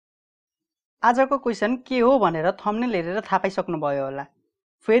आजको क्वेशन के हो भनेर थम्बनेल हेरेर थाहा पाइसक्नुभयो होला।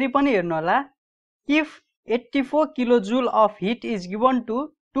 फेरि पनि हेर्नु होला। If 84 kilo joule of heat is given to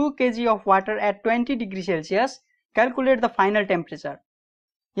 2 kg of water at 20 degree Celsius, calculate the final temperature.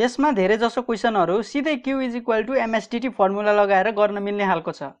 यसमा धेरै जसो क्वेशनहरू सिधै Q is equal to MSDT formula लगाएर गर्न मिल्ने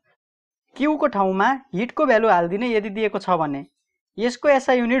खालको छ। Q को ठाउँमा हिटको भ्यालु हाल्दिने यदि दिएको छ भने यसको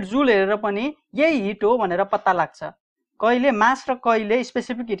एसआई युनिट जूल हेरेर पनि यही हिट हो भनेर पत्ता लाग्छ। कहिले मास र कहिले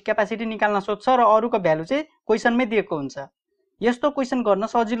स्पेसिफिक हिट क्यापासिटी निकाल्न सोध्छ र अरूको भ्यालु चाहिँ क्वेशनमै दिएको हुन्छ। यस्तो क्वेशन गर्न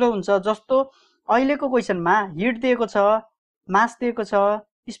सजिलो हुन्छ। जस्तो अहिलेको क्वेशनमा हिट दिएको छ, मास दिएको छ,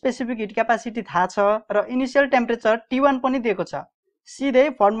 स्पेसिफिक हिट क्यापासिटी थाहा छ र इनिशियल टेम्परेचर T1 पनि दिएको छ। सिधै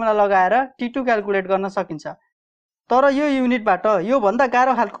फर्मुला लगाएर T2 क्याल्कुलेट गर्न सकिन्छ। तर यो युनिटबाट यो भन्दा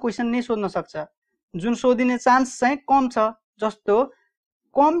गाह्रो खालको क्वेशन नै सोध्न सक्छ जुन सोधिने चान्स चाहिँ कम छ। जस्तो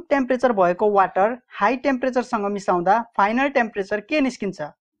कम टेम्परेचर भएको वाटर हाई टेम्परेचरसँग मिसाउँदा फाइनल टेम्परेचर के निस्किन्छ।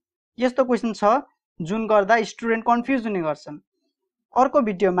 यस्तो क्वेशन छ जुन गर्दा स्टुडेन्ट कन्फ्युज हुने गर्छन्। अर्को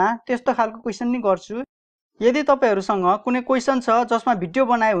भिडियोमा त्यस्तो खालको क्वेशन नि गर्छु। यदि तपाईहरुसँग कुनै क्वेशन छ जसमा भिडियो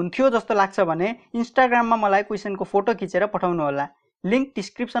बनाए हुन्थ्यो जस्तो लाग्छ भने इन्स्टाग्राममा मलाई क्वेशनको फोटो खिचेर पठाउनु होला। लिंक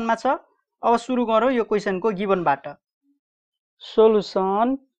डिस्क्रिप्सनमा छ। अब सुरु गरौँ यो क्वेशनको गिभनबाट।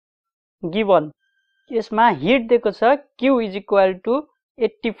 Solution given. यसमा हिट दिएको छ Q is equal to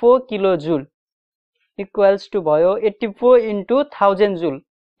 84 kilo joule equals to भयो 84 इन्टु 1000 जूल।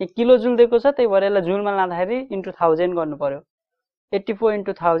 किलो जूल दिएको छ त्यही भएर यसलाई जुलमा लाँदाखेरि इन्टु 1000 गर्नु पर्यो। 84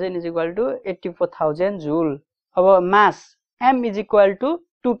 into 1000 is equal to 84,000 joule. अब मास M is equal to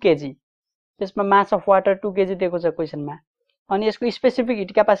 2 kg। यसमा मास अफ वाटर 2 kg दिएको छ क्वेशनमा। अनि यसको स्पेसिफिक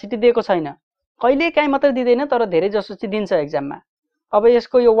हिट क्यापासिटी दिएको छैन। कहिले काहीँ मात्र दिँदैन तर धेरै जसो चाहिँ दिन्छ एक्जाममा। अब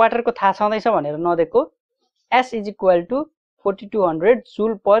यसको यो वाटरको थाहा छँदैछ भनेर नदिएको। S is equal to 4200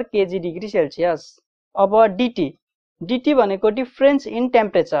 joule per KG degree Celsius. अब dt भनेको difference in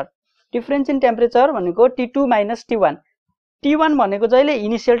temperature. Difference in temperature भनेको T2 माइनस T1। T1 भनेको जहिले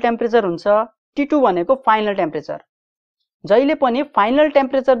इनिशियल टेम्परेचर हुन्छ, T2 भनेको फाइनल टेम्परेचर। जहिले पनि फाइनल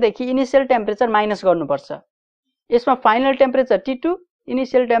टेम्परेचरदेखि इनिशियल टेम्परेचर माइनस गर्नुपर्छ। यसमा final temperature T2,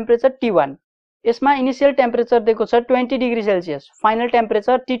 initial temperature T1। यसमा इनिशियल टेम्परेचर दिएको छ 20 degree Celsius, final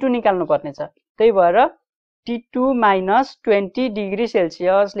temperature T2 निकाल्नु पर्ने छ। त्यही भएर T2 माइनस 20 डिग्री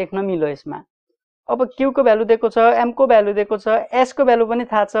सेल्सियस लेख्न मिल्यो यसमा। अब Q को भ्यालु दिएको छ, M को भ्यालु दिएको छ, S को भ्यालु पनि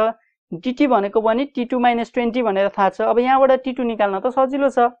थाहा छ, dt भनेको पनि T2 माइनस 20 भनेर थाहा छ। अब यहाँबाट T2 निकाल्न त सजिलो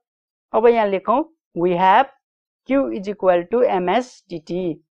छ। अब यहाँ लेखौँ we have Q is equal to MS dt।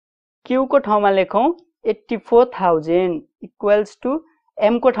 Q को ठाउँमा लेखौँ 84,000 इक्वल्स टु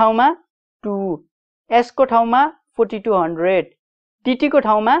M को ठाउँमा 2, S को ठाउँमा 4200, dt को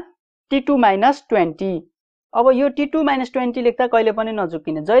ठाउँमा T2 माइनस 20। अब यो T2 माइनस 20 लेख्दा कहिले पनि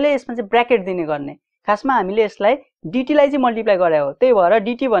नझुक्किने। जहिले यसमा चाहिँ ब्र्याकेट दिने गर्ने। खासमा हामीले यसलाई dt लाई चाहिँ मल्टिप्लाई गरे हो। त्यही भएर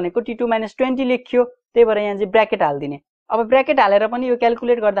dt भनेको T2 माइनस 20 लेख्यो। त्यही भएर यहाँ चाहिँ ब्र्याकेट हाल्दिने। अब ब्र्याकेट हालेर पनि यो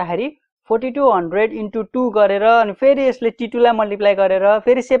क्याल्कुलेट गर्दाखेरि 4200 इन्टु 2 गरेर अनि फेरि यसले T2 लाई मल्टिप्लाई गरेर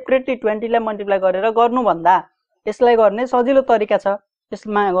फेरि सेपरेटली 20 लाई मल्टिप्लाई गरेर गर्नुभन्दा यसलाई गर्ने सजिलो तरिका छ।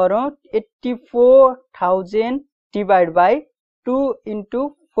 यसमा गरौँ 84,000 divide by 2 into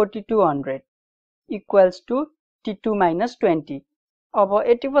 4200 equals to T2 minus 20। अब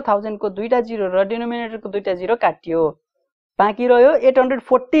 84,000 को दुईटा जिरो र डिनोमिनेटरको दुईटा जिरो काटियो। बाँकी रह्यो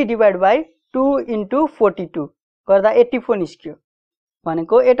 840 डिभाइड बाई 2 इन्टु 42 गर्दा 84 निस्क्यो।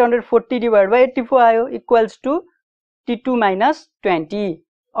 भनेको 840 डिभाइड बाई 84 आयो इक्वल्स टु T2 माइनस 20।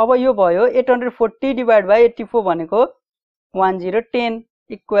 अब यो भयो 840 डिभाइड बाई 84 भनेको 1010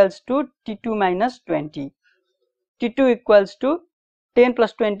 equals to T2 minus 20। T2 equals to 10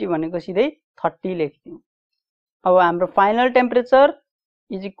 plus 20 भनेको सिधै 30 लेख्दियौँ। अब हाम्रो final temperature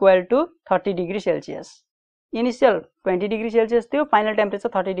is equal to 30 degree Celsius. Initial 20 degree Celsius थियो, फाइनल टेम्परेचर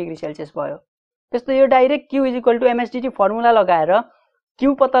 30 डिग्री सेल्सियस भयो। त्यस्तो यो direct Q is equal to MSDT formula लगाएर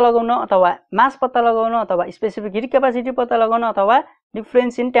Q पत्ता लगाउन अथवा मास पत्ता लगाउन अथवा स्पेसिफिक हिट क्यापासिटी पत्ता लगाउन अथवा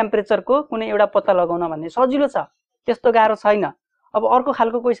डिफरेन्स इन टेम्परेचरको कुनै एउटा पत्ता लगाउन भन्ने सजिलो छ। त्यस्तो गाह्रो छैन। अब अर्को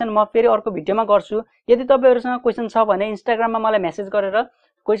खालको क्वेशन म फेरि अर्को भिडियोमा गर्छु। यदि तपाईहरुसँग क्वेशन छ भने इन्स्टाग्राममा मलाई मेसेज गरेर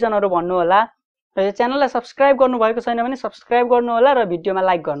क्वेशनहरु भन्नु होला। र यो च्यानललाई सब्स्क्राइब गर्नु भएको छैन भने सब्स्क्राइब गर्नु होला र भिडियोमा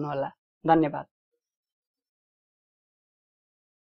लाइक गर्नु होला। धन्यवाद।